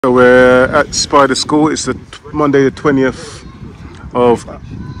So we're at Spider School. It's the Monday the 20th of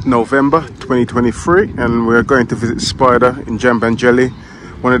November 2023, and we're going to visit Spider in Jambanjelly,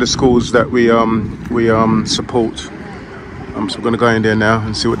 one of the schools that we support. So we're going to go in there now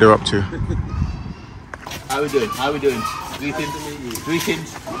and see what they're up to. How we doing? How we doing? Greetings,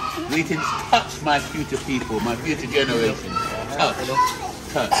 greetings, greetings. Touch my future people, my future generation. Touch,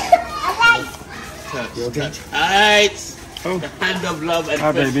 touch, touch, touch. Alright. The hand of love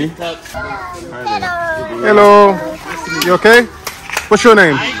and baby. Touch. Hello. You okay? What's your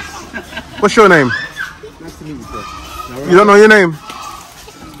name? What's your name? Nice to meet you, sir. You don't know your name?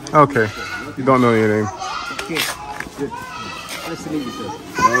 Okay. You don't know your name. Okay. Good. Nice to meet you, sir.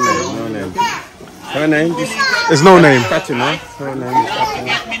 No name. Her name is... There's no name. Fatima. Her name is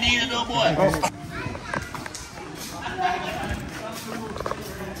Fatima.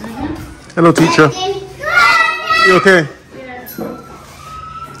 Hello, teacher. You okay?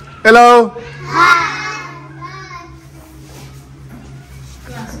 Hello.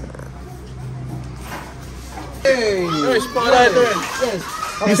 Hey, what are you doing? Yes.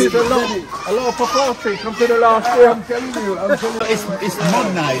 Come to the last. Hello for coffee. Come to the last day. I'm telling you. It's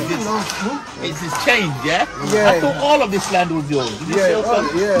modernized. It's changed, yeah? Yeah. I thought all of this land was yours. Did you say All so? all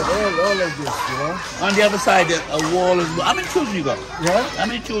of this, you know. On the other side, a wall as well. How many children you got? Yeah. How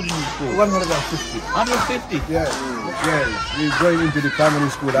many children in school? 150. 150. Yeah. We're going into the primary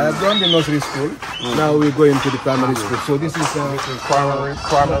school. I have done the nursery school. Now we're going to the primary school. So this is Primary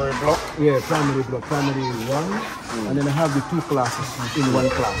block. yeah, primary block, primary 1, and then I have the 2 classes in one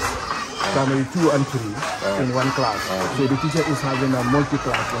class. Primary 2 and 3 in one class. So the teacher is having a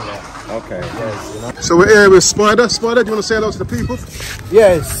multi-class in there. Okay. Yes, you know. So we're here with Spider. Spider, do you want to say hello to the people?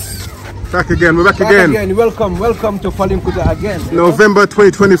 Yes. Back again. We're back again. Welcome to Falinkuta again. November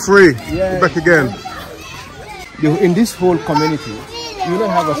 2023. Yeah. We're back again. In this whole community, you don't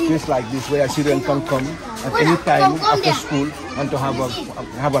have a space like this where children can come at any time after school and to have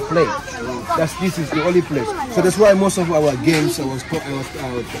a play. This is the only place. So that's why most of our games, our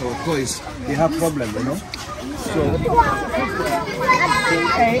toys, they have problems, you know. So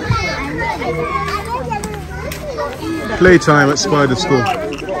Playtime at Spider School.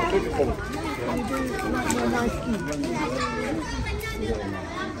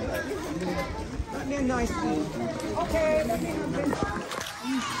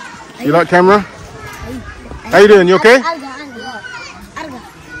 You like camera? How you doing? You okay?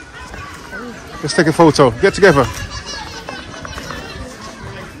 Let's take a photo. Get together.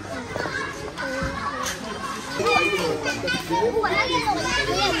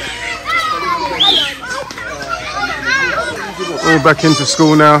 All back into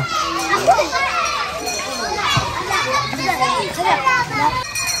school now.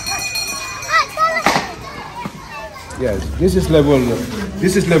 yes, this is level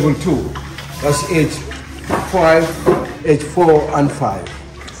 2. That's age 5, age 4 and 5.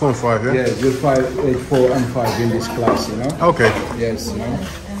 4 and 5, yeah? Yes, you'll find age 4 and 5 in this class, you know. Okay. Yes, you know.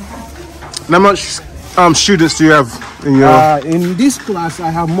 And how much students do you have in your... in this class, I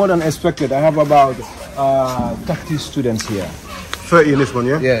have more than expected. I have about 30 students here. 30 in this one,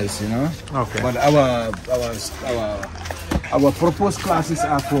 yeah? Yes, you know. Okay. But our proposed classes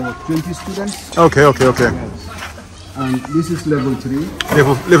are for 20 students. Okay. Yes. And this is level 3.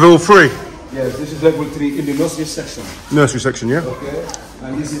 Level 3? Yes, this is level 3 in the nursery section. Nursery section, yeah? Okay.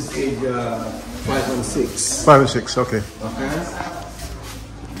 And this is age 5 and 6. 5 and 6, okay. Okay.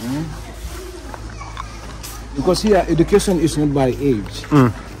 Because here education is not by age.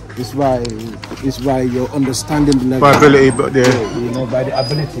 It's by your understanding the level. By ability, but yeah. You know, by the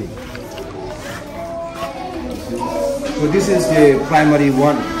ability. So this is the primary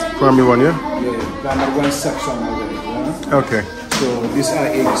 1. Primary 1, yeah? Yeah, primary 1 section already. Yeah? Okay. So these are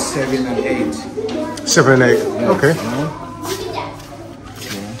age 7 and 8. 7 and 8, Yes, okay. you know?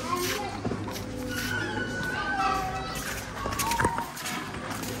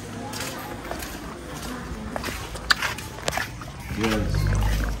 Yes.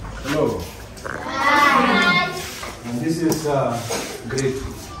 Hello. And this is grade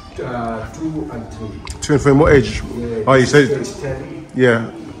 2 and 3. 2 and 3, what age? Yeah, Oh, you said... 10,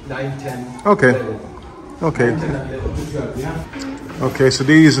 Yeah. 9, 10. Okay. 11. Okay. 10 and 11 to 12, yeah? Okay, so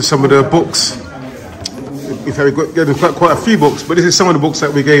these are some of the books. In fact, we've got quite a few books, but this is some of the books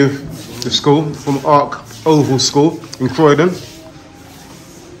that we gave the school from Arc Oval School in Croydon.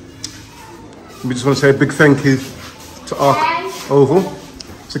 We just want to say a big thank you to Arc Oval.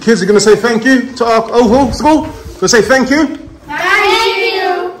 So kids are going to say thank you to Arc Oval School. Going to say thank you. Thank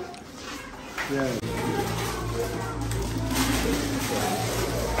you. Yeah.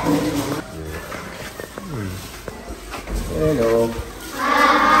 Hello.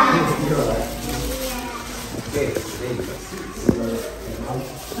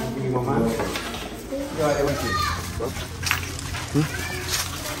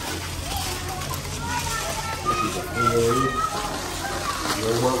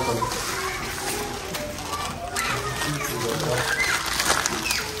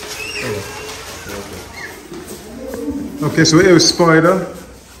 Okay, so here is Spider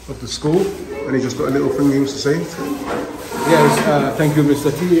of the school, and he just got a little thing he wants to say. Yes, thank you,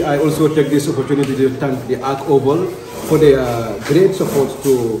 Mr. T. I also take this opportunity to thank the Arc Oval for their great support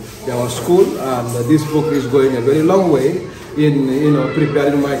to our school. And this book is going a very long way in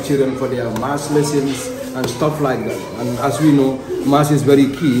preparing my children for their math lessons and stuff like that. And as we know, math is very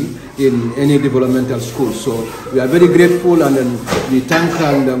key in any developmental school. So we are very grateful, and then we thank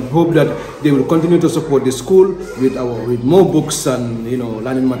and hope that they will continue to support the school with more books and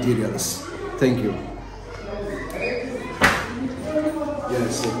learning materials. Thank you.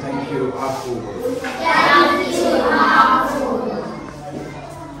 Yes, thank you,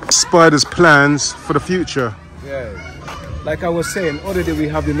 Spider's plans for the future. Yeah. Like I was saying, already we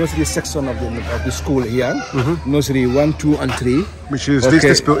have the nursery section of the school here. Nursery 1, 2, and 3. Which is Okay.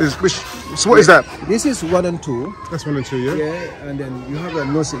 this so what is that? This is 1 and 2. That's 1 and 2, yeah? Yeah, and then you have a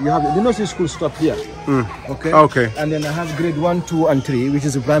nursery. You have the nursery school stop here. Okay. Okay. And then I have grade 1, 2, and 3, which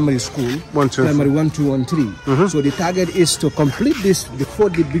is a primary school. 1, 2. Primary 1, 2, and 3. So the target is to complete this before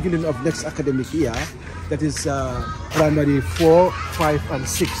the beginning of next academic year. That is primary 4, 5, and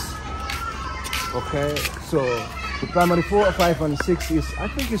 6. Okay. So the primary 4, 5, and 6 is, I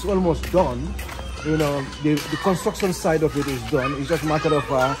think, it's almost done. The construction side of it is done. It's just a matter of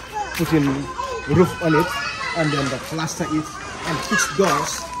putting roof on it, and then plaster it and fix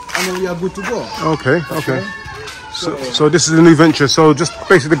doors, and then we are good to go. Okay. So this is a new venture. So just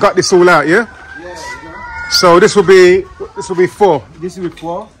basically got this all out, yeah? Yeah. So this will be 4. This will be 4.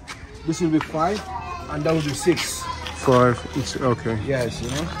 This will be 5, and that will be 6. 5. Okay. Yes,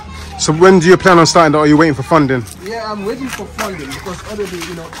 So when do you plan on starting that? Or are you waiting for funding? Yeah, I'm waiting for funding because already,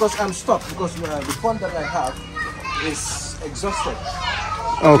 because I'm stuck because the fund that I have is exhausted.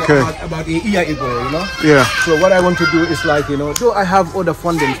 Okay. About a year ago, Yeah. So what I want to do is like, though I have other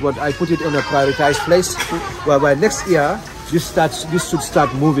fundings, but I put it in a prioritized place where by next year, this should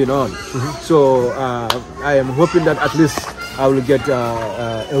start moving on. So I am hoping that at least I will get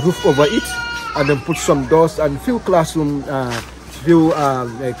a roof over it, and then put some doors and few classroom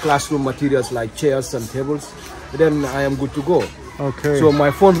materials like chairs and tables. Then I am good to go. Okay. So my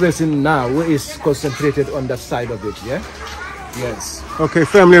fundraising now is concentrated on that side of it. Yeah. Yes. Okay,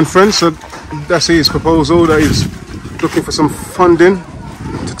 family and friends. So that's his proposal. That he's looking for some funding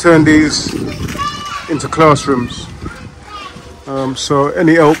to turn these into classrooms. So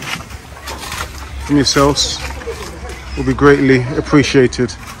any help from yourselves will be greatly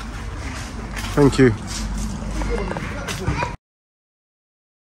appreciated. Thank you.